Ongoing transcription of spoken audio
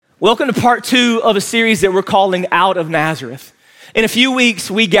Welcome to part 2 of a series that we're calling Out of Nazareth. In a few weeks,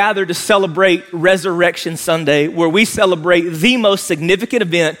 we gather to celebrate Resurrection Sunday, where we celebrate the most significant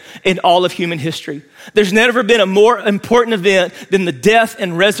event in all of human history. There's never been a more important event than the death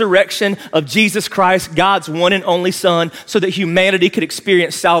and resurrection of Jesus Christ, God's one and only Son, so that humanity could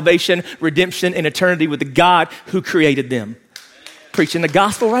experience salvation, redemption, and eternity with the God who created them. Preaching the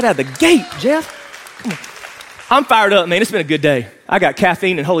gospel right out of the gate, Jeff. Come on. I'm fired up, man. It's been a good day. I got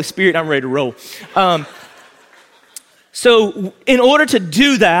caffeine and Holy Spirit. I'm ready to roll. So in order to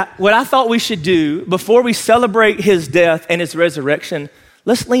do that, what I thought we should do before we celebrate his death and his resurrection,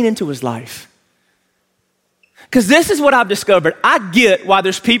 let's lean into his life. Because this is what I've discovered. I get why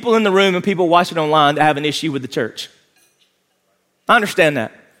there's people in the room and people watching online that have an issue with the church. I understand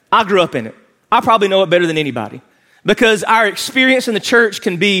that. I grew up in it. I probably know it better than anybody. Because our experience in the church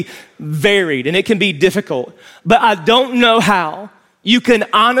can be varied and it can be difficult. But I don't know how you can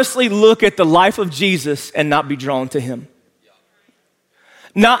honestly look at the life of Jesus and not be drawn to him.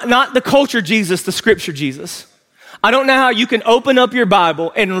 Not the culture Jesus, the scripture Jesus. I don't know how you can open up your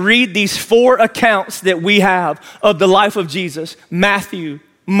Bible and read these 4 accounts that we have of the life of Jesus: Matthew,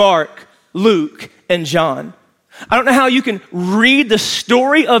 Mark, Luke, and John. I don't know how you can read the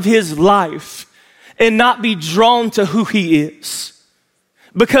story of his life and not be drawn to who he is,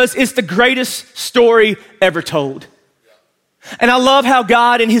 because it's the greatest story ever told. And I love how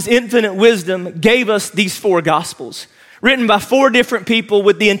God in his infinite wisdom gave us these 4 gospels, written by 4 different people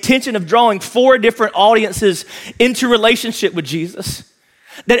with the intention of drawing 4 different audiences into relationship with Jesus.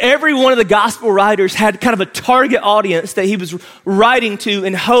 That every one of the gospel writers had kind of a target audience that he was writing to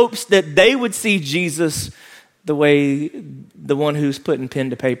in hopes that they would see Jesus the way the one who's putting pen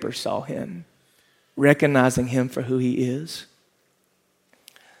to paper saw him, recognizing him for who he is.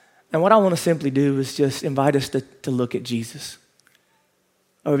 And what I want to simply do is just invite us to look at Jesus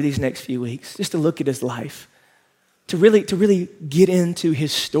over these next few weeks, just to look at his life, to really get into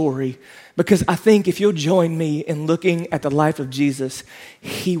his story. Because I think if you'll join me in looking at the life of Jesus,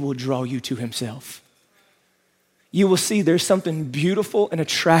 he will draw you to himself. You will see there's something beautiful and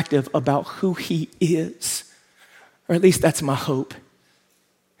attractive about who he is, or at least that's my hope.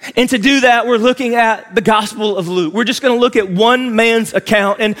 And to do that, we're looking at the Gospel of Luke. We're just going to look at one man's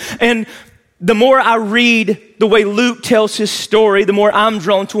account. And the more I read the way Luke tells his story, the more I'm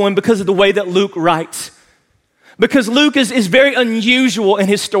drawn to him because of the way that Luke writes. Because Luke is very unusual in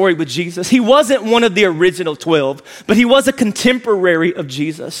his story with Jesus. He wasn't one of the original 12, but he was a contemporary of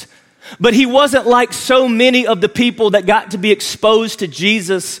Jesus. But he wasn't like so many of the people that got to be exposed to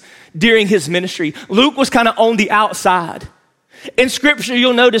Jesus during his ministry. Luke was kind of on the outside. In scripture,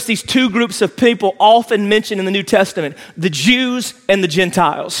 you'll notice these 2 groups of people often mentioned in the New Testament: the Jews and the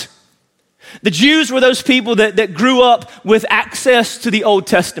Gentiles. The Jews were those people that grew up with access to the Old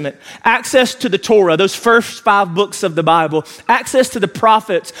Testament, access to the Torah, those first 5 books of the Bible, access to the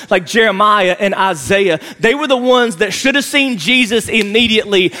prophets like Jeremiah and Isaiah. They were the ones that should have seen Jesus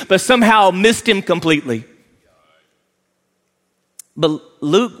immediately, but somehow missed him completely. But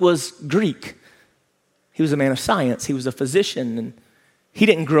Luke was Greek. He was a man of science. He was a physician, and he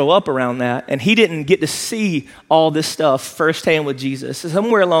didn't grow up around that, and he didn't get to see all this stuff firsthand with Jesus. So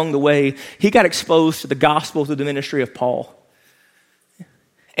somewhere along the way, he got exposed to the gospel through the ministry of Paul.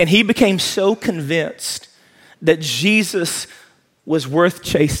 And he became so convinced that Jesus was worth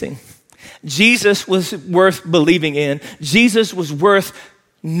chasing. Jesus was worth believing in. Jesus was worth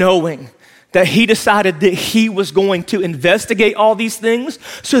knowing, that he decided that he was going to investigate all these things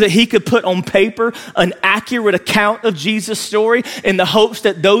so that he could put on paper an accurate account of Jesus' story in the hopes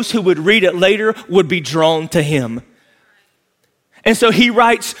that those who would read it later would be drawn to him. And so he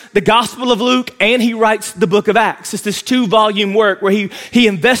writes the Gospel of Luke and he writes the book of Acts. It's this 2-volume work where he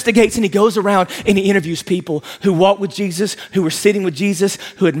investigates and he goes around and he interviews people who walked with Jesus, who were sitting with Jesus,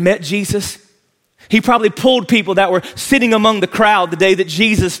 who had met Jesus. He probably pulled people that were sitting among the crowd the day that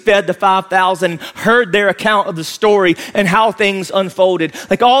Jesus fed the 5,000, heard their account of the story and how things unfolded.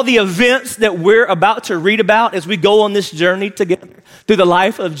 Like all the events that we're about to read about as we go on this journey together through the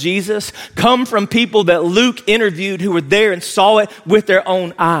life of Jesus come from people that Luke interviewed who were there and saw it with their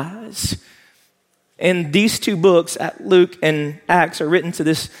own eyes. And these 2 books, Luke and Acts, are written to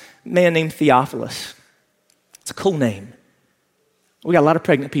this man named Theophilus. It's a cool name. We got a lot of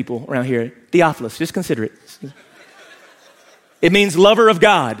pregnant people around here. Theophilus, just consider it. It means lover of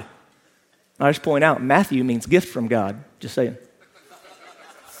God. I just point out, Matthew means gift from God. Just saying.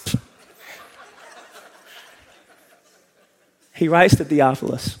 He writes to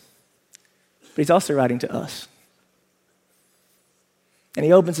Theophilus, but he's also writing to us. And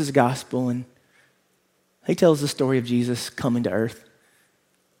he opens his gospel and he tells the story of Jesus coming to earth.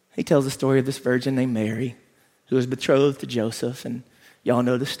 He tells the story of this virgin named Mary who was betrothed to Joseph, and y'all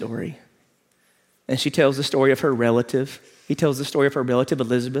know the story. And she tells the story of her relative. He tells the story of her relative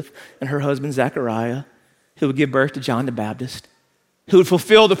Elizabeth and her husband Zechariah, who would give birth to John the Baptist, who would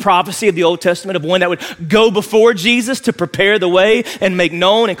fulfill the prophecy of the Old Testament of one that would go before Jesus to prepare the way and make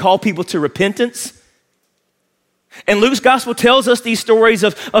known and call people to repentance. And Luke's gospel tells us these stories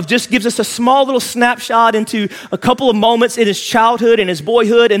of just gives us a small little snapshot into a couple of moments in his childhood and his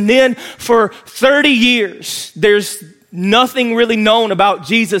boyhood. And then for 30 years, there's nothing really known about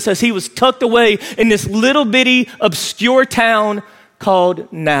Jesus as he was tucked away in this little bitty obscure town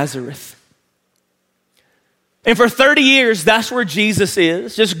called Nazareth. And for 30 years, that's where Jesus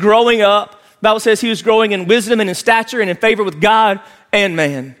is, just growing up. The Bible says he was growing in wisdom and in stature and in favor with God and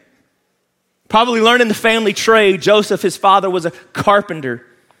man. Probably learning the family trade. Joseph, his father, was a carpenter.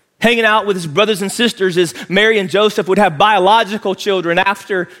 Hanging out with his brothers and sisters as Mary and Joseph would have biological children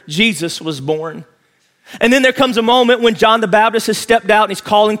after Jesus was born. And then there comes a moment when John the Baptist has stepped out and he's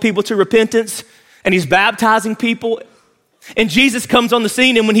calling people to repentance and he's baptizing people. And Jesus comes on the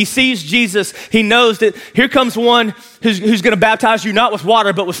scene, and when he sees Jesus, he knows that here comes one who's going to baptize you not with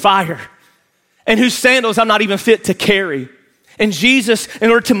water but with fire, and whose sandals I'm not even fit to carry. And Jesus, in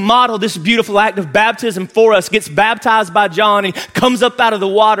order to model this beautiful act of baptism for us, gets baptized by John and he comes up out of the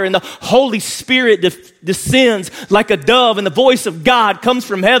water, and the Holy Spirit descends like a dove, and the voice of God comes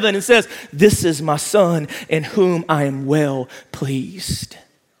from heaven and says, "This is my son in whom I am well pleased."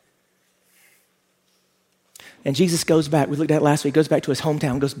 And Jesus goes back, we looked at it last week, goes back to his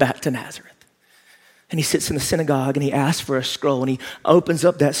hometown, goes back to Nazareth. And he sits in the synagogue and he asks for a scroll, and he opens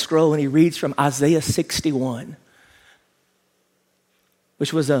up that scroll and he reads from Isaiah 61.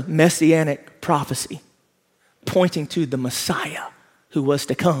 Which was a messianic prophecy pointing to the Messiah who was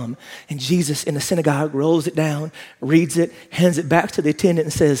to come. And Jesus in the synagogue rolls it down, reads it, hands it back to the attendant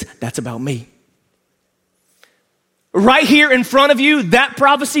and says, "That's about me." Right here in front of you, that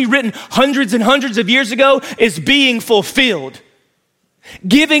prophecy written hundreds and hundreds of years ago is being fulfilled,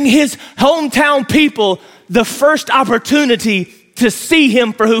 giving his hometown people the first opportunity to see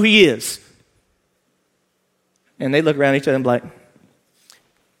him for who he is. And they look around each other and be like,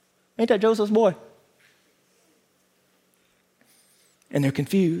 "Ain't that Joseph's boy?" And they're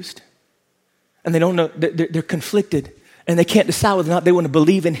confused. And they don't know, they're conflicted. And they can't decide whether or not they want to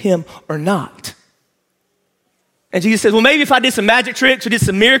believe in him or not. And Jesus says, well, maybe if I did some magic tricks or did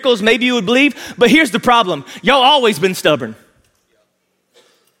some miracles, maybe you would believe. But here's the problem. Y'all always been stubborn.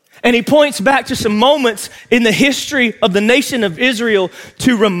 And he points back to some moments in the history of the nation of Israel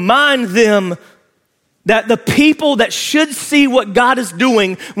to remind them that the people that should see what God is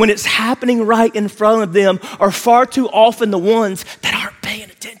doing when it's happening right in front of them are far too often the ones that aren't paying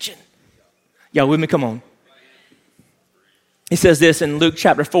attention. Y'all with me? Come on. He says this in Luke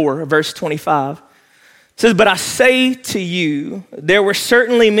chapter 4, verse 25. It says, "But I say to you, there were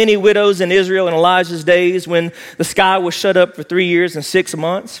certainly many widows in Israel in Elijah's days when the sky was shut up for 3 years and 6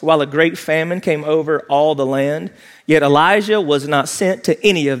 months, while a great famine came over all the land. Yet Elijah was not sent to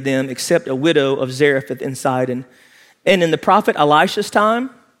any of them except a widow of Zarephath in Sidon. And in the prophet Elisha's time,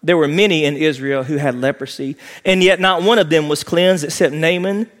 there were many in Israel who had leprosy, and yet not one of them was cleansed except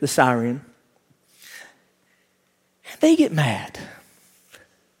Naaman the Syrian." And they get mad.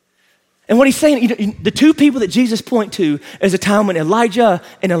 And what he's saying, the two people that Jesus point to is a time when Elijah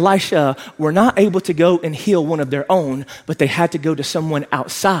and Elisha were not able to go and heal one of their own, but they had to go to someone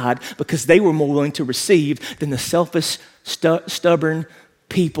outside because they were more willing to receive than the selfish, stubborn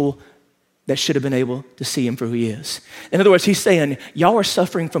people that should have been able to see him for who he is. In other words, he's saying, y'all are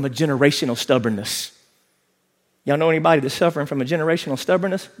suffering from a generational stubbornness. Y'all know anybody that's suffering from a generational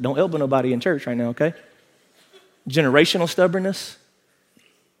stubbornness? Don't elbow nobody in church right now, okay? Generational stubbornness.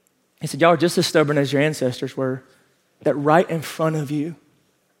 He said, y'all are just as stubborn as your ancestors were, that right in front of you,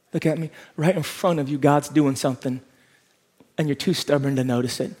 look at me, right in front of you, God's doing something, and you're too stubborn to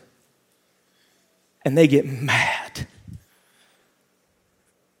notice it. And they get mad.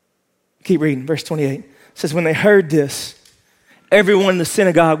 Keep reading, verse 28. It says, when they heard this, everyone in the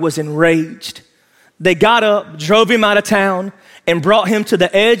synagogue was enraged. They got up, drove him out of town, and brought him to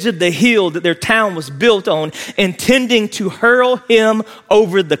the edge of the hill that their town was built on, intending to hurl him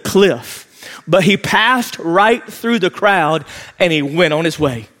over the cliff. But he passed right through the crowd and he went on his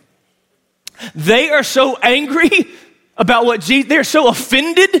way. They are so angry about what they're so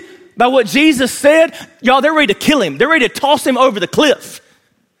offended by what Jesus said. Y'all, they're ready to kill him. They're ready to toss him over the cliff.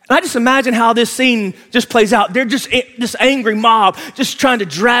 And I just imagine how this scene just plays out. They're just this angry mob just trying to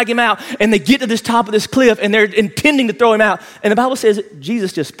drag him out. And they get to this top of this cliff and they're intending to throw him out. And the Bible says that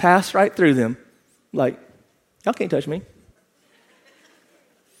Jesus just passed right through them. Like, y'all can't touch me.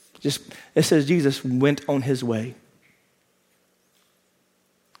 It says Jesus went on his way.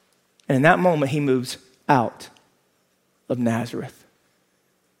 And in that moment, he moves out of Nazareth.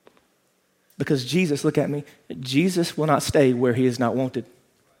 Because Jesus, look at me, Jesus will not stay where he is not wanted.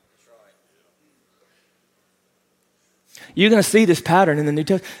 You're going to see this pattern in the New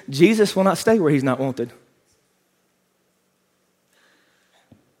Testament. Jesus will not stay where he's not wanted.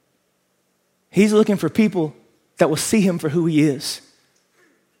 He's looking for people that will see him for who he is.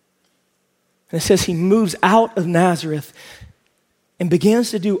 And it says he moves out of Nazareth and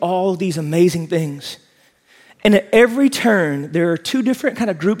begins to do all these amazing things. And at every turn, there are two different kind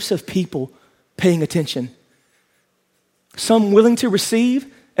of groups of people paying attention. Some willing to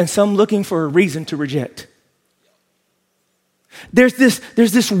receive and some looking for a reason to reject. There's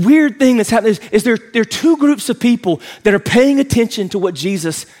this weird thing that's happening. There are two groups of people that are paying attention to what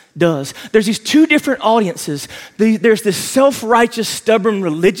Jesus does. There's these two different audiences. There's this self-righteous, stubborn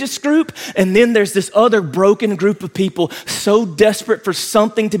religious group, and then there's this other broken group of people so desperate for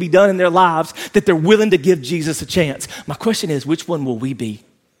something to be done in their lives that they're willing to give Jesus a chance. My question is, which one will we be?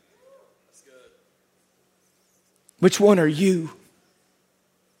 Which one are you?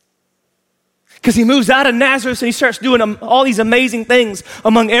 Because he moves out of Nazareth and he starts doing all these amazing things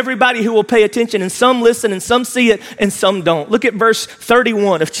among everybody who will pay attention. And some listen and some see it and some don't. Look at verse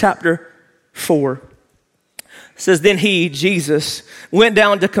 31 of chapter 4. It says, then he, Jesus, went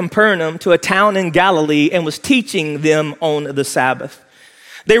down to Capernaum, to a town in Galilee, and was teaching them on the Sabbath.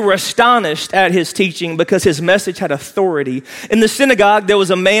 They were astonished at his teaching because his message had authority. In the synagogue, there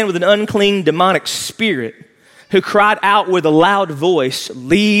was a man with an unclean demonic spirit who cried out with a loud voice,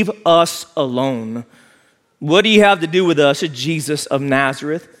 leave us alone. What do you have to do with us, Jesus of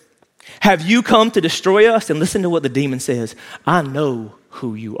Nazareth? Have you come to destroy us? And listen to what the demon says. I know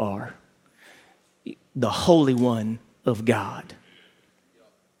who you are, the Holy One of God.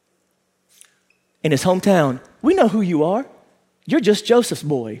 In his hometown, we know who you are. You're just Joseph's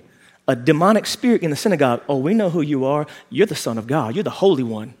boy, a demonic spirit in the synagogue. Oh, we know who you are. You're the Son of God. You're the Holy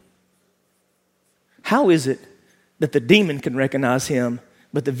One. How is it that the demon can recognize him,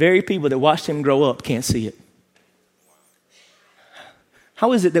 but the very people that watched him grow up can't see it?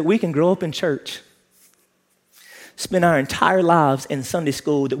 How is it that we can grow up in church, spend our entire lives in Sunday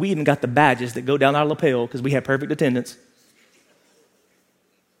school, that we even got the badges that go down our lapel because we have perfect attendance,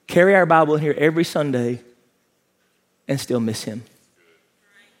 carry our Bible in here every Sunday, and still miss him?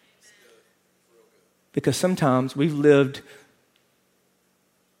 Because sometimes we've lived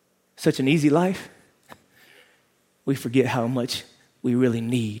such an easy life, we forget how much we really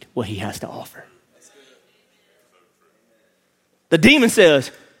need what he has to offer. The demon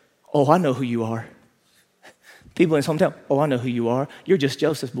says, oh, I know who you are. People in his hometown, oh, I know who you are. You're just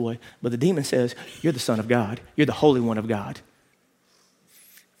Joseph's boy. But the demon says, you're the Son of God. You're the Holy One of God.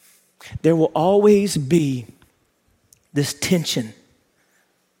 There will always be this tension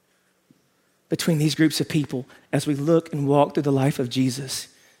between these groups of people as we look and walk through the life of Jesus.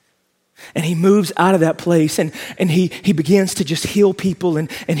 And he moves out of that place and he begins to just heal people and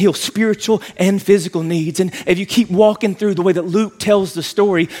heal spiritual and physical needs. And if you keep walking through the way that Luke tells the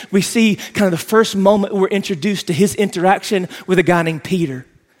story, we see kind of the first moment we're introduced to his interaction with a guy named Peter.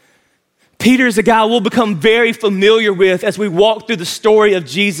 Peter is a guy we'll become very familiar with as we walk through the story of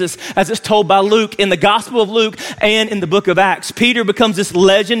Jesus as it's told by Luke in the Gospel of Luke and in the book of Acts. Peter becomes this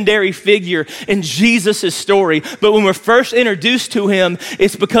legendary figure in Jesus' story. But when we're first introduced to him,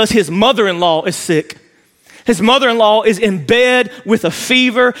 it's because his mother-in-law is sick. His mother-in-law is in bed with a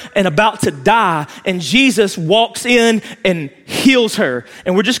fever and about to die, and Jesus walks in and heals her.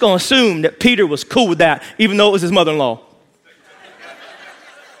 And we're just going to assume that Peter was cool with that, even though it was his mother-in-law.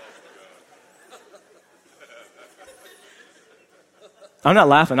 I'm not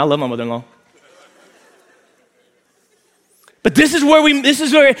laughing. I love my mother-in-law. But this is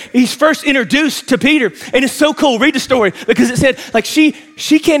where he's first introduced to Peter. And it's so cool. Read the story, because it said like she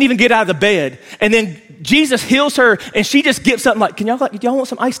can't even get out of the bed. And then Jesus heals her and she just gets something like, y'all want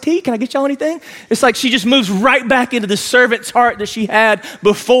some iced tea? Can I get y'all anything? It's like she just moves right back into the servant's heart that she had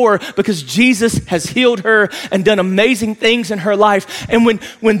before, because Jesus has healed her and done amazing things in her life. And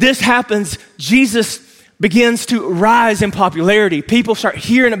when this happens, Jesus begins to rise in popularity. People start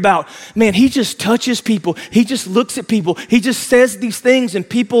hearing about, man, he just touches people. He just looks at people. He just says these things, and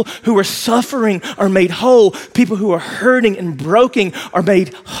people who are suffering are made whole. People who are hurting and broken are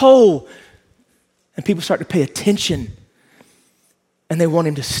made whole. And people start to pay attention, and they want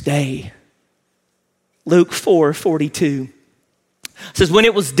him to stay. Luke 4:42 says, when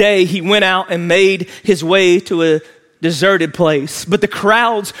it was day, he went out and made his way to a deserted place, but the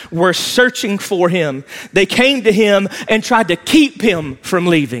crowds were searching for him. They came to him and tried to keep him from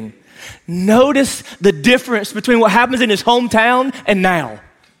leaving. Notice the difference between what happens in his hometown and now.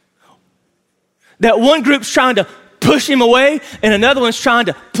 That one group's trying to push him away and another one's trying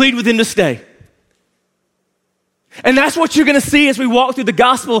to plead with him to stay. And that's what you're going to see as we walk through the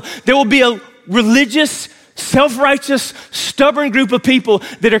gospel. There will be a religious, self-righteous, stubborn group of people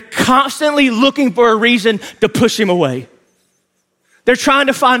that are constantly looking for a reason to push him away. They're trying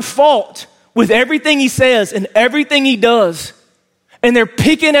to find fault with everything he says and everything he does. And they're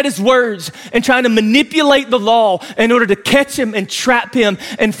picking at his words and trying to manipulate the law in order to catch him and trap him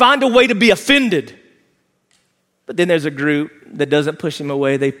and find a way to be offended. But then there's a group that doesn't push him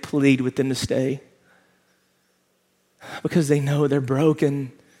away. They plead with him to stay because they know they're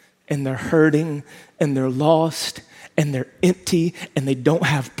broken and they're hurting and they're lost and they're empty and they don't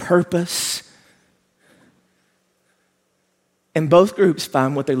have purpose. And both groups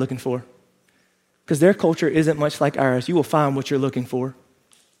find what they're looking for. Because their culture isn't much like ours. You will find what you're looking for.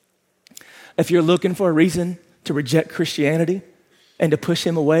 If you're looking for a reason to reject Christianity and to push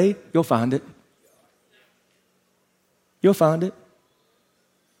him away, you'll find it. You'll find it.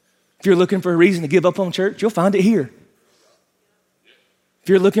 If you're looking for a reason to give up on church, you'll find it here. If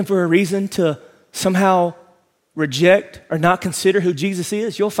you're looking for a reason to somehow reject or not consider who Jesus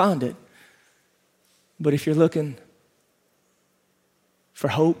is, you'll find it. But if you're looking for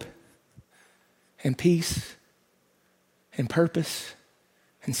hope and peace and purpose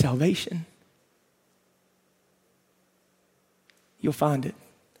and salvation, you'll find it.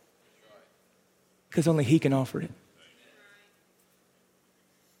 Because only he can offer it.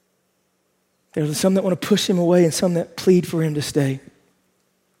 There's some that want to push him away and some that plead for him to stay.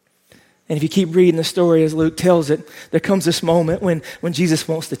 And if you keep reading the story as Luke tells it, there comes this moment when Jesus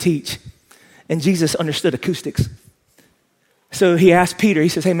wants to teach. And Jesus understood acoustics. So he asked Peter, he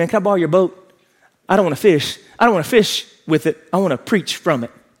says, hey man, can I borrow your boat? I don't want to fish. I don't want to fish with it. I want to preach from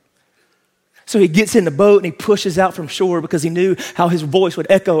it. So he gets in the boat and he pushes out from shore because he knew how his voice would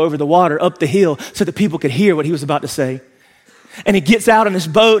echo over the water up the hill so that people could hear what he was about to say. And he gets out on his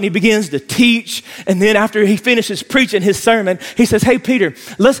boat and he begins to teach. And then after he finishes preaching his sermon, he says, hey, Peter,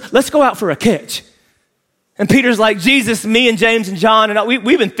 let's go out for a catch. And Peter's like, Jesus, me and James and John, and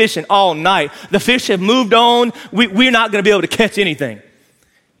we've been fishing all night. The fish have moved on. We're not going to be able to catch anything.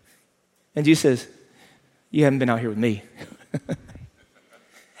 And Jesus says, you haven't been out here with me.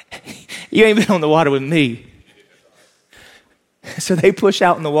 You ain't been on the water with me. So they push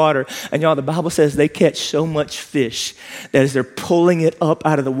out in the water, and y'all, the Bible says they catch so much fish that as they're pulling it up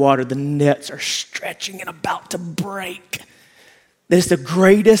out of the water, the nets are stretching and about to break. That is the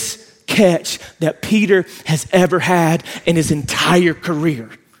greatest catch that Peter has ever had in his entire career.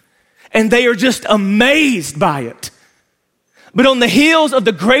 And they are just amazed by it. But on the heels of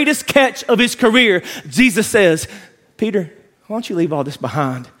the greatest catch of his career, Jesus says, Peter, why don't you leave all this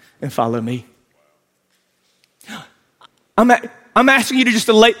behind and follow me? I'm asking you to just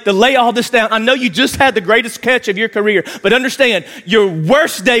lay all this down. I know you just had the greatest catch of your career, but understand, your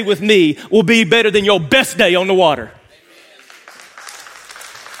worst day with me will be better than your best day on the water.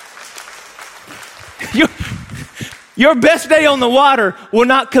 Your best day on the water will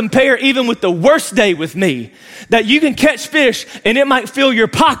not compare even with the worst day with me. That you can catch fish and it might fill your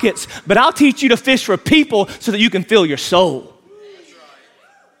pockets, but I'll teach you to fish for people so that you can fill your soul.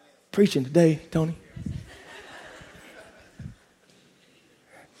 Preaching today, Tony.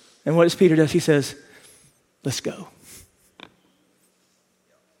 And what does Peter do? He says, let's go.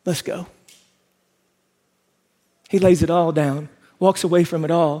 Let's go. He lays it all down, walks away from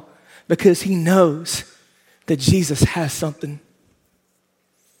it all because he knows that Jesus has something,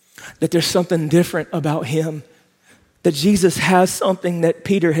 that there's something different about him, that Jesus has something that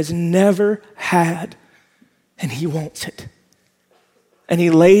Peter has never had, and he wants it. And he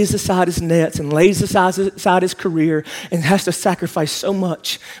lays aside his nets and lays aside his career and has to sacrifice so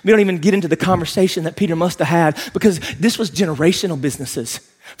much. We don't even get into the conversation that Peter must have had because this was generational businesses.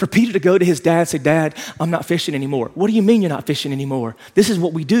 For Peter to go to his dad and say, Dad, I'm not fishing anymore. What do you mean you're not fishing anymore? This is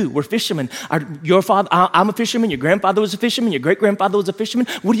what we do. We're fishermen. Your father, I'm a fisherman. Your grandfather was a fisherman. Your great-grandfather was a fisherman.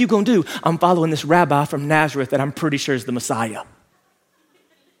 What are you going to do? I'm following this rabbi from Nazareth that I'm pretty sure is the Messiah.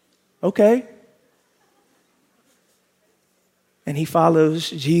 Okay. And he follows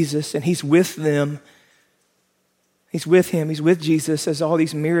Jesus and he's with them. He's with him. He's with Jesus as all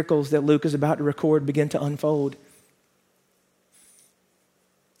these miracles that Luke is about to record begin to unfold.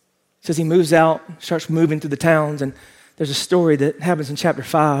 It says he moves out, starts moving through the towns, and there's a story that happens in chapter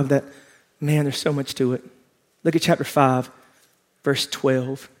 5 that, man, there's so much to it. Look at chapter 5, verse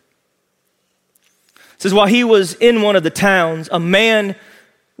 12. It It says, while he was in one of the towns, a man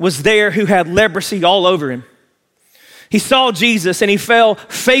was there who had leprosy all over him. He saw Jesus and he fell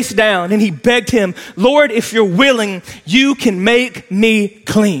face down and he begged him, Lord, if you're willing, you can make me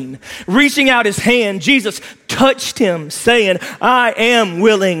clean. Reaching out his hand, Jesus touched him, saying, I am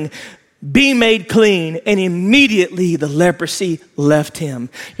willing, be made clean. And immediately the leprosy left him.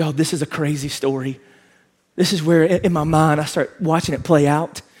 Y'all, this is a crazy story. This is where in my mind I start watching it play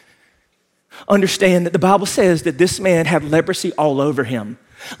out. Understand that the Bible says that this man had leprosy all over him.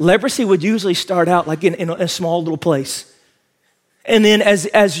 Leprosy would usually start out like in a small little place. And then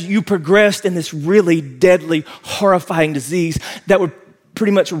as you progressed in this really deadly, horrifying disease that would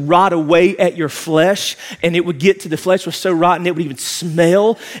pretty much rot away at your flesh, and it would get to the flesh was so rotten it would even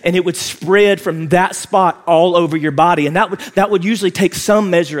smell, and it would spread from that spot all over your body. And that would usually take some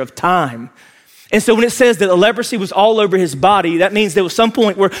measure of time. And so when it says that the leprosy was all over his body, that means there was some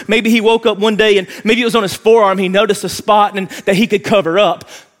point where maybe he woke up one day and maybe it was on his forearm, he noticed a spot and that he could cover up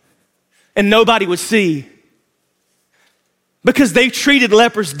and nobody would see. Because they treated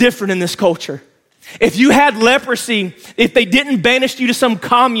lepers different in this culture. If you had leprosy, if they didn't banish you to some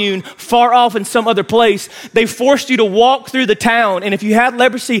commune far off in some other place, they forced you to walk through the town. And if you had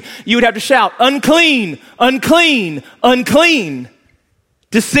leprosy, you would have to shout, unclean, unclean, unclean,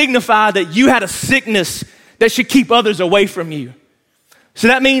 to signify that you had a sickness that should keep others away from you. So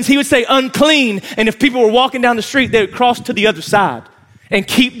that means he would say unclean, and if people were walking down the street, they would cross to the other side and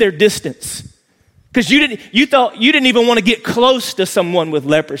keep their distance. Because you thought you didn't even want to get close to someone with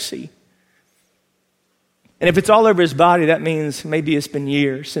leprosy. And if it's all over his body, that means maybe it's been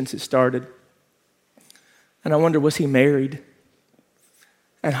years since it started. And I wonder, was he married?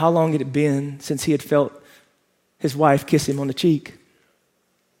 And how long had it been since he had felt his wife kiss him on the cheek?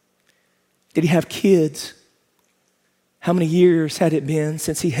 Did he have kids? How many years had it been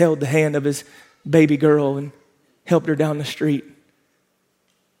since he held the hand of his baby girl and helped her down the street?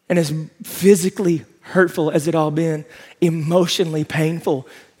 And as physically hurtful as it all been, emotionally painful,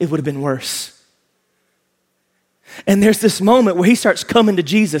 it would have been worse. And there's this moment where he starts coming to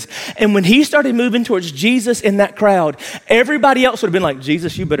Jesus. And when he started moving towards Jesus in that crowd, everybody else would have been like,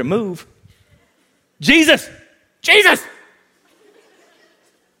 Jesus, you better move. Jesus, Jesus.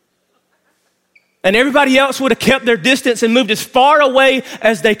 And everybody else would have kept their distance and moved as far away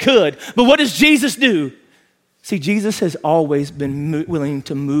as they could. But what does Jesus do? See, Jesus has always been willing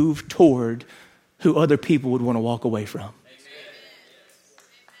to move toward who other people would want to walk away from. Amen.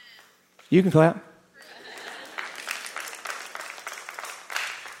 You can clap.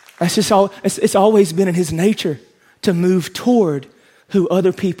 That's just all. It's always been in his nature to move toward who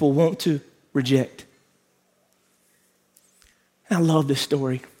other people want to reject. And I love this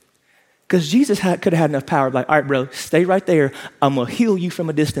story. Because Jesus could have had enough power, like, all right, bro, stay right there. I'm going to heal you from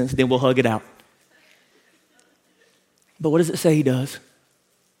a distance, then we'll hug it out. But what does it say he does?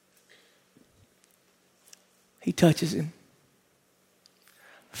 He touches him.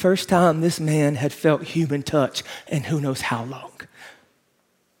 First time this man had felt human touch in who knows how long.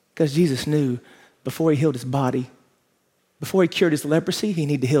 Because Jesus knew before he healed his body, before he cured his leprosy, he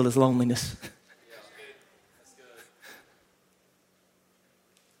needed to heal his loneliness.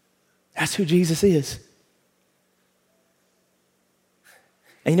 That's who Jesus is.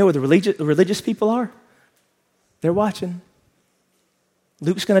 And you know where the religious people are? They're watching.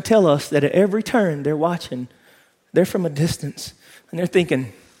 Luke's going to tell us that at every turn they're watching. They're from a distance. And they're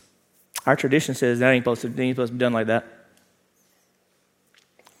thinking, our tradition says that ain't supposed to be done like that.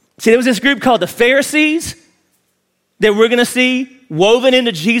 See, there was this group called the Pharisees that we're going to see woven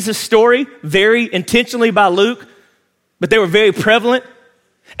into Jesus' story very intentionally by Luke, but they were very prevalent.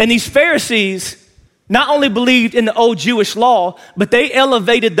 And these Pharisees not only believed in the old Jewish law, but they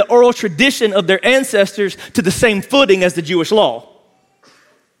elevated the oral tradition of their ancestors to the same footing as the Jewish law.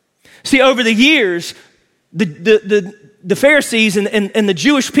 See, over the years, the Pharisees and the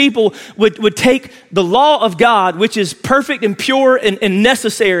Jewish people would take the law of God, which is perfect and pure and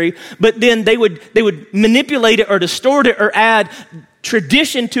necessary, but then they would manipulate it or distort it or add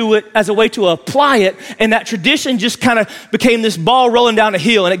tradition to it as a way to apply it, and that tradition just kind of became this ball rolling down a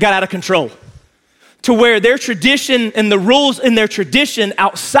hill, and it got out of control to where their tradition and the rules in their tradition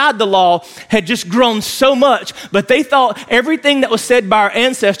outside the law had just grown so much, but they thought everything that was said by our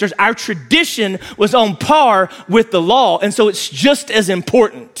ancestors, our tradition, was on par with the law, and so it's just as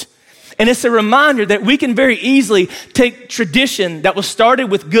important. And it's a reminder that we can very easily take tradition that was started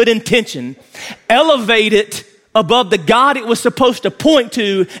with good intention, elevate it above the God it was supposed to point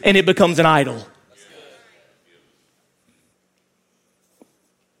to, and it becomes an idol.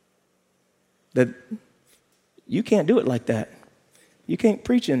 That you can't do it like that. You can't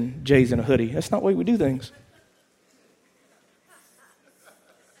preach in J's and a hoodie. That's not the way we do things.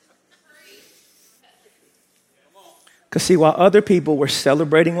 Because see, while other people were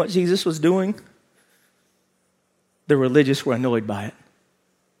celebrating what Jesus was doing, the religious were annoyed by it.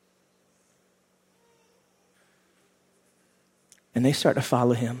 And they start to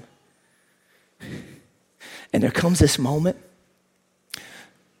follow him. And there comes this moment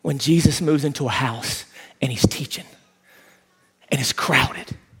when Jesus moves into a house and he's teaching. And it's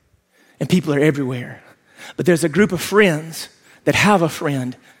crowded. And people are everywhere. But there's a group of friends that have a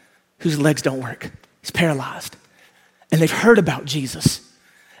friend whose legs don't work. He's paralyzed. And they've heard about Jesus.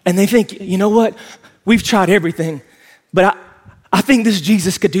 And they think, you know what? We've tried everything. But I think this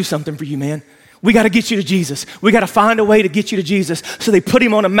Jesus could do something for you, man. We got to get you to Jesus. We got to find a way to get you to Jesus. So they put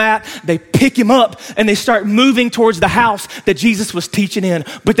him on a mat, they pick him up, and they start moving towards the house that Jesus was teaching in.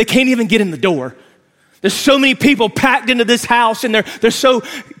 But they can't even get in the door. There's so many people packed into this house, and they're so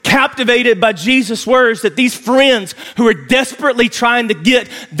captivated by Jesus' words that these friends who are desperately trying to get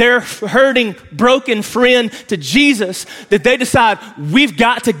their hurting, broken friend to Jesus, that they decide, we've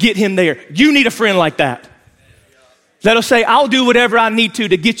got to get him there. You need a friend like that. That'll say, I'll do whatever I need to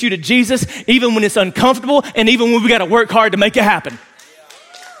get you to Jesus, even when it's uncomfortable and even when we got to work hard to make it happen.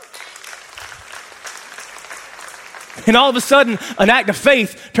 And all of a sudden, an act of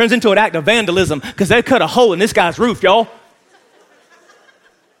faith turns into an act of vandalism because they cut a hole in this guy's roof, y'all.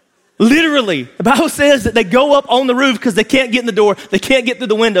 Literally, the Bible says that they go up on the roof because they can't get in the door, they can't get through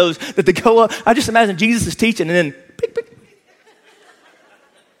the windows, that they go up. I just imagine Jesus is teaching and then, pick, pick.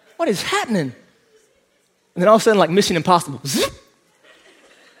 What is happening? And then all of a sudden, like Mission Impossible, zip.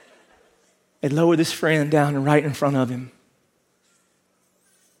 They lower this friend down and right in front of him.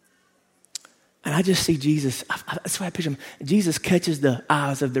 And I just see Jesus, that's why I picture him. Jesus catches the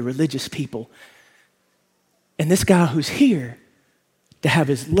eyes of the religious people. And this guy who's here to have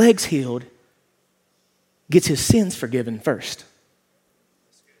his legs healed gets his sins forgiven first.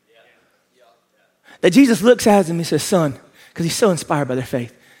 That Jesus looks at him and he says, son, because he's so inspired by their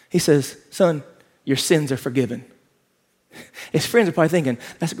faith. He says, son, your sins are forgiven. His friends are probably thinking,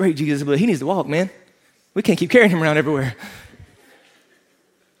 that's great, Jesus, but he needs to walk, man. We can't keep carrying him around everywhere.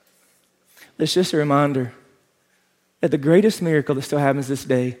 It's just a reminder that the greatest miracle that still happens this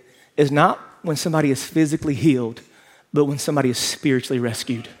day is not when somebody is physically healed, but when somebody is spiritually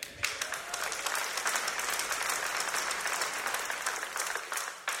rescued.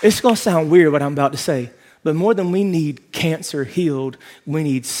 It's going to sound weird what I'm about to say, but more than we need cancer healed, we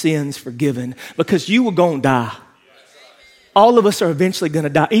need sins forgiven, because you were going to die. All of us are eventually going to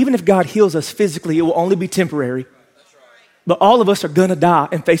die. Even if God heals us physically, it will only be temporary. But all of us are going to die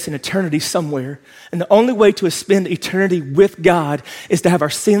and face an eternity somewhere. And the only way to spend eternity with God is to have our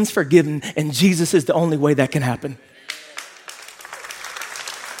sins forgiven, and Jesus is the only way that can happen.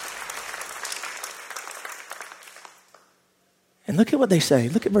 And look at what they say.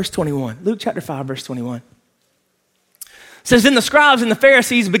 Look at verse 21. Luke chapter 5, verse 21. It says, then the scribes and the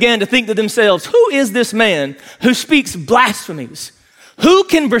Pharisees began to think to themselves, who is this man who speaks blasphemies? Who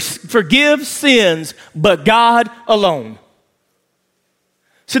can forgive sins but God alone?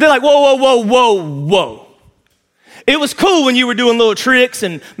 So they're like, whoa. It was cool when you were doing little tricks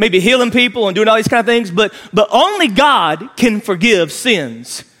and maybe healing people and doing all these kind of things, but only God can forgive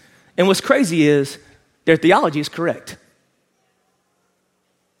sins. And what's crazy is their theology is correct.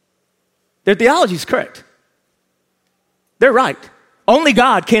 Their theology is correct. They're right. Only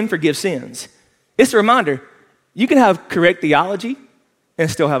God can forgive sins. It's a reminder, you can have correct theology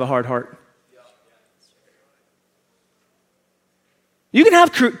and still have a hard heart. You can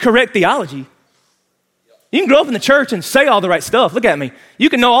have correct theology. You can grow up in the church and say all the right stuff. Look at me. You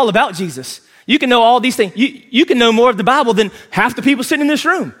can know all about Jesus. You can know all these things. You can know more of the Bible than half the people sitting in this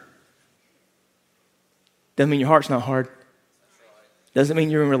room. Doesn't mean your heart's not hard. Doesn't mean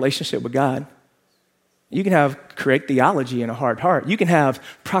you're in a relationship with God. You can have correct theology and a hard heart. You can have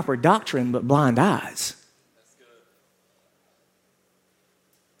proper doctrine but blind eyes.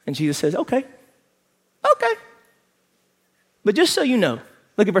 And Jesus says, okay. But just so you know,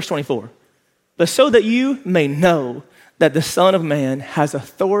 look at verse 24. But so that you may know that the Son of Man has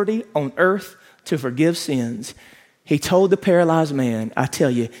authority on earth to forgive sins, he told the paralyzed man, I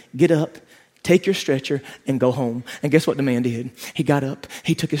tell you, get up, take your stretcher, and go home. And guess what the man did? He got up,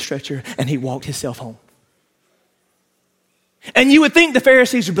 he took his stretcher, and he walked himself home. And you would think the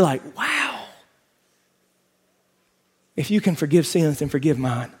Pharisees would be like, wow. If you can forgive sins, then forgive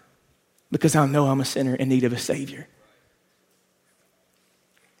mine, because I know I'm a sinner in need of a Savior.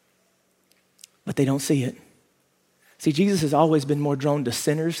 But they don't see it. See, Jesus has always been more drawn to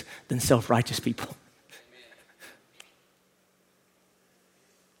sinners than self-righteous people.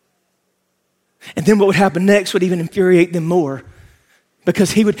 And then what would happen next would even infuriate them more,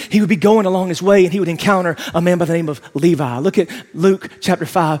 because he would be going along his way and he would encounter a man by the name of Levi. Look at Luke chapter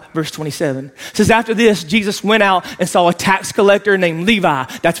 5, verse 27. It says, after this, Jesus went out and saw a tax collector named Levi.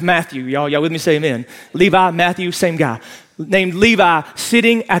 That's Matthew. Y'all with me? Say amen. Levi, Matthew, same guy. Named Levi,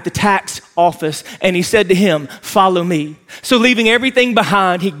 sitting at the tax office, and he said to him, follow me. So leaving everything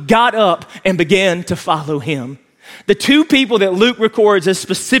behind, he got up and began to follow him. The two people that Luke records as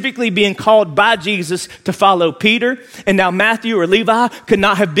specifically being called by Jesus to follow Peter and now Matthew or Levi could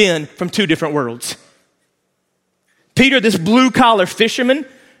not have been from two different worlds. Peter, this blue-collar fisherman,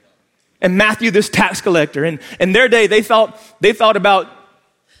 and Matthew, this tax collector. And in their day, they thought about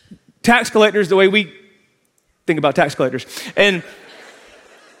tax collectors the way we think about tax collectors. And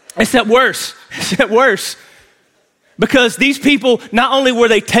except worse. Because these people, not only were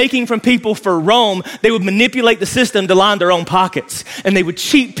they taking from people for Rome, they would manipulate the system to line their own pockets. And they would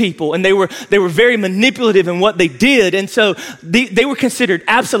cheat people. And they were very manipulative in what they did. And so they were considered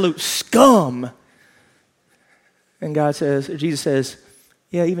absolute scum. And Jesus says,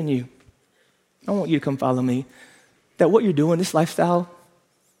 yeah, even you. I want you to come follow me. That what you're doing, this lifestyle,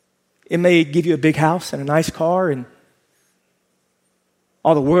 it may give you a big house and a nice car and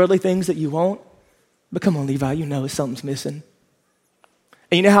all the worldly things that you want. But come on, Levi, you know something's missing.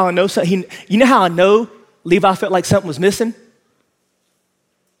 And you know how I know Levi felt like something was missing?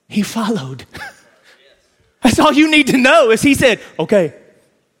 He followed. That's all you need to know is he said, okay.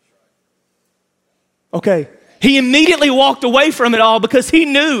 He immediately walked away from it all because he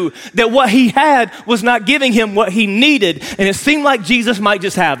knew that what he had was not giving him what he needed. And it seemed like Jesus might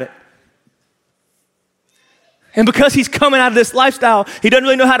just have it. And because he's coming out of this lifestyle, he doesn't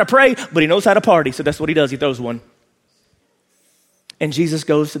really know how to pray, but he knows how to party. So that's what he does. He throws one. And Jesus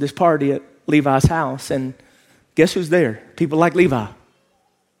goes to this party at Levi's house. And guess who's there? People like Levi.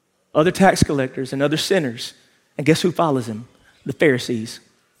 Other tax collectors and other sinners. And guess who follows him? The Pharisees.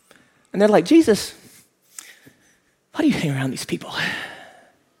 And they're like, Jesus, why do you hang around these people?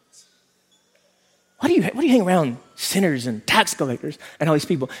 Why do you hang around sinners and tax collectors and all these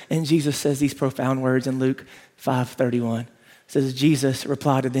people? And Jesus says these profound words in Luke 5:31. It says, Jesus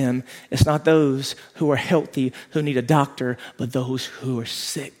replied to them, it's not those who are healthy who need a doctor, but those who are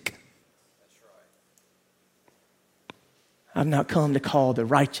sick. That's right. I've not come to call the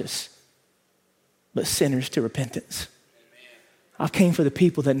righteous, but sinners to repentance. Amen. I came for the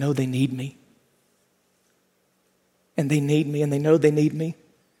people that know they need me. And they need me, and they know they need me.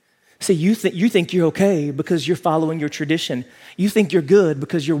 See, you think you're okay because you're following your tradition. You think you're good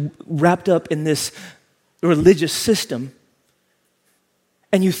because you're wrapped up in this religious system.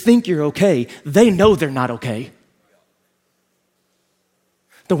 And you think you're okay. They know they're not okay.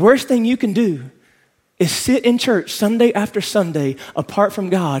 The worst thing you can do is sit in church Sunday after Sunday apart from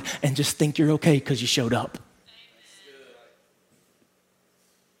God and just think you're okay because you showed up.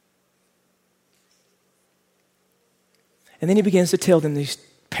 And then he begins to tell them these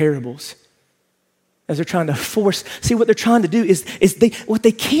parables as they're trying to force. See, what they're trying to do is what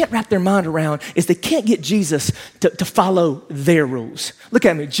they can't wrap their mind around is they can't get Jesus to follow their rules. Look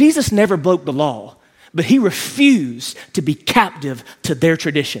at me. Jesus never broke the law, but he refused to be captive to their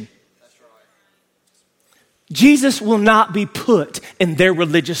tradition. That's right. Jesus will not be put in their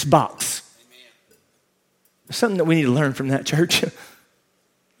religious box. Amen. There's something that we need to learn from that, church.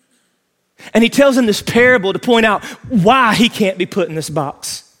 And he tells them this parable to point out why he can't be put in this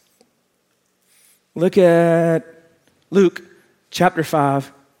box. Look at Luke chapter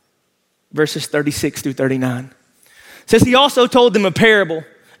 5, verses 36 through 39. It says, he also told them a parable.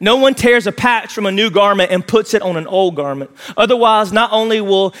 No one tears a patch from a new garment and puts it on an old garment. Otherwise, not only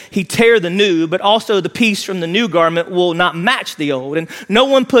will he tear the new, but also the piece from the new garment will not match the old. And no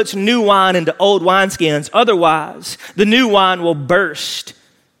one puts new wine into old wineskins. Otherwise, the new wine will burst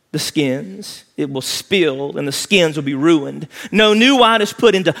the skins. It will spill and the skins will be ruined. No new wine is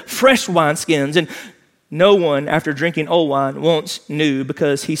put into fresh wineskins, and no one after drinking old wine wants new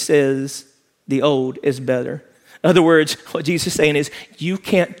because he says the old is better. In other words, what Jesus is saying is you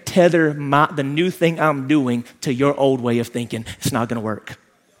can't tether the new thing I'm doing to your old way of thinking. It's not going to work.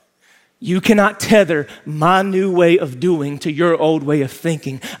 You cannot tether my new way of doing to your old way of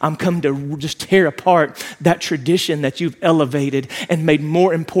thinking. I'm come to just tear apart that tradition that you've elevated and made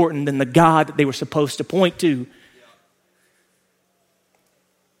more important than the God that they were supposed to point to.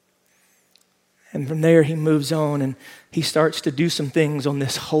 And from there, he moves on and he starts to do some things on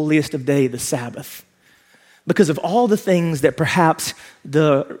this holiest of day, the Sabbath. Because of all the things that perhaps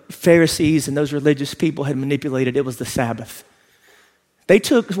the Pharisees and those religious people had manipulated, it was the Sabbath. They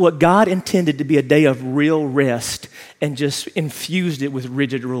took what God intended to be a day of real rest and just infused it with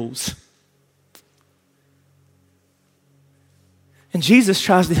rigid rules. And Jesus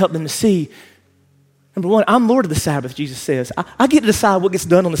tries to help them to see, number one, I'm Lord of the Sabbath, Jesus says. I get to decide what gets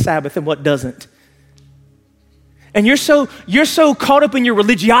done on the Sabbath and what doesn't. And you're so caught up in your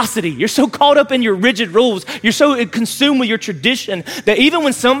religiosity. You're so caught up in your rigid rules. You're so consumed with your tradition that even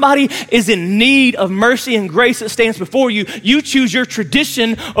when somebody is in need of mercy and grace that stands before you, you choose your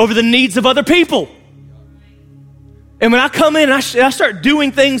tradition over the needs of other people. And when I come in and I start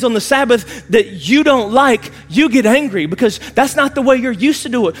doing things on the Sabbath that you don't like, you get angry because that's not the way you're used to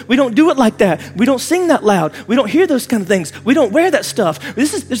do it. We don't do it like that. We don't sing that loud. We don't hear those kind of things. We don't wear that stuff.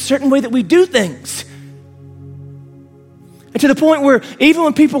 This is a certain way that we do things. And to the point where even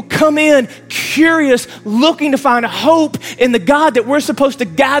when people come in curious, looking to find hope in the God that we're supposed to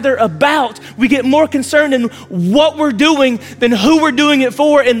gather about, we get more concerned in what we're doing than who we're doing it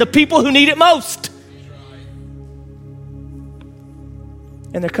for and the people who need it most.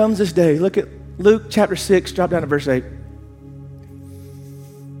 And there comes this day. Look at Luke chapter 6, drop down to verse 8.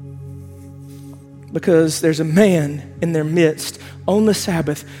 Because there's a man in their midst on the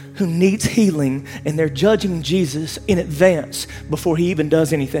Sabbath who needs healing, and they're judging Jesus in advance before he even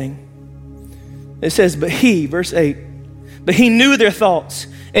does anything. It says, verse 8, but he knew their thoughts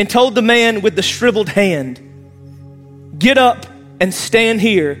and told the man with the shriveled hand, get up and stand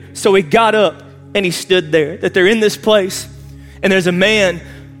here. So he got up and he stood there. That they're in this place, and there's a man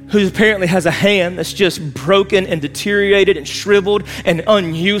who apparently has a hand that's just broken and deteriorated and shriveled and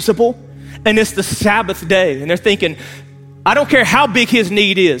unusable. And it's the Sabbath day. And they're thinking, I don't care how big his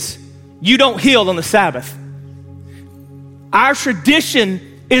need is. You don't heal on the Sabbath. Our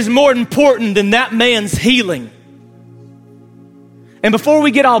tradition is more important than that man's healing. And before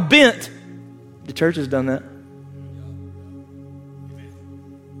we get all bent, the church has done that.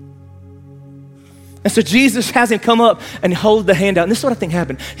 And so Jesus has him come up and hold the hand out. And this is what I think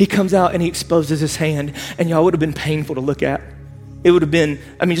happened. He comes out and he exposes his hand. And y'all, would have been painful to look at. It would have been,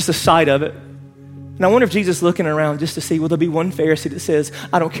 just the sight of it. And I wonder if Jesus is looking around just to see, will there be one Pharisee that says,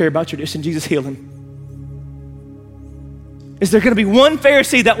 I don't care about tradition, Jesus, heal him? Is there going to be one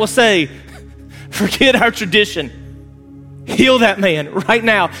Pharisee that will say, forget our tradition, heal that man right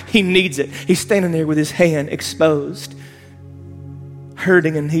now, he needs it. He's standing there with his hand exposed,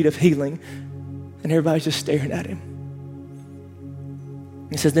 hurting in need of healing, and everybody's just staring at him.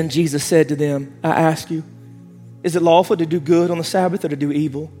 He says, then Jesus said to them, I ask you, is it lawful to do good on the Sabbath or to do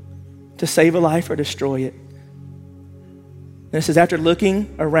evil? To save a life or destroy it? And it says, after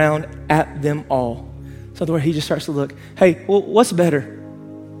looking around at them all. So the way he just starts to look, hey, well, what's better?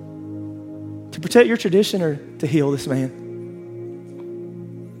 To protect your tradition or to heal this man?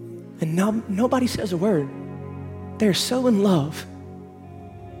 And nobody says a word. They're so in love.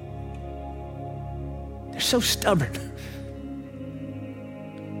 They're so stubborn.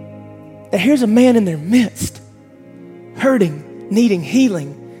 That here's a man in their midst, hurting, needing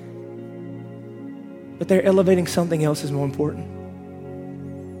healing, but they're elevating something else as more important.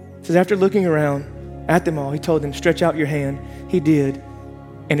 It says, after looking around at them all, he told them, stretch out your hand. He did,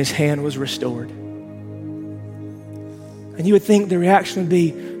 and his hand was restored. And you would think the reaction would be,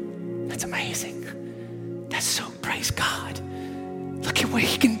 that's amazing. That's so, praise God. Look at what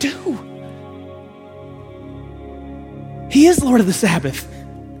he can do. He is Lord of the Sabbath.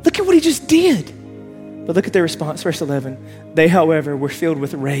 Look at what he just did. But look at their response, verse 11. They, however, were filled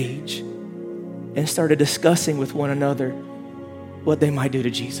with rage and started discussing with one another what they might do to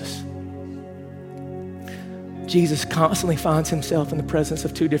Jesus. Jesus constantly finds himself in the presence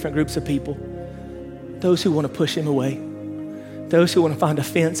of two different groups of people. Those who want to push him away. Those who want to find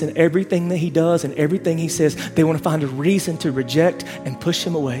offense in everything that he does and everything he says. They want to find a reason to reject and push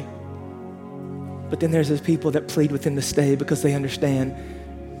him away. But then there's those people that plead with him to stay because they understand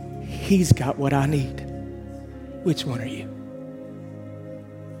he's got what I need. Which one are you?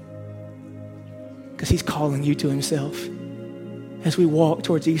 Because he's calling you to himself. As we walk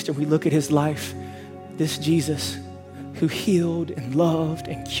towards Easter, we look at his life. This Jesus who healed and loved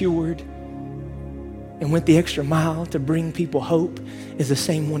and cured and went the extra mile to bring people hope is the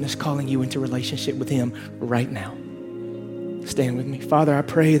same one that's calling you into relationship with him right now. Stand with me. Father, I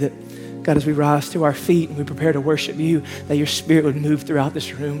pray that, God, as we rise to our feet and we prepare to worship you, that your spirit would move throughout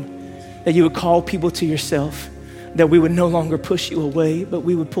this room, that you would call people to yourself, that we would no longer push you away, but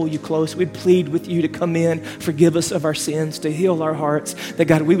we would pull you close. We'd plead with you to come in, forgive us of our sins, to heal our hearts, that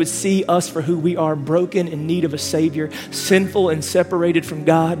God, we would see us for who we are, broken, in need of a Savior, sinful and separated from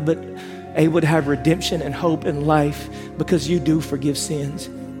God, but able to have redemption and hope and life because you do forgive sins.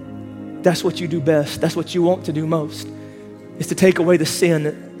 That's what you do best. That's what you want to do most, is to take away the sin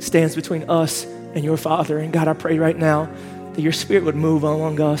that stands between us and your Father. And God, I pray right now that your Spirit would move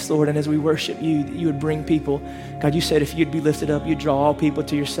among us, Lord, and as we worship you, that you would bring people. God, you said if you'd be lifted up, you'd draw all people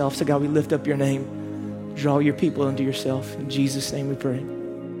to yourself. So God, we lift up your name. Draw your people unto yourself. In Jesus' name we pray.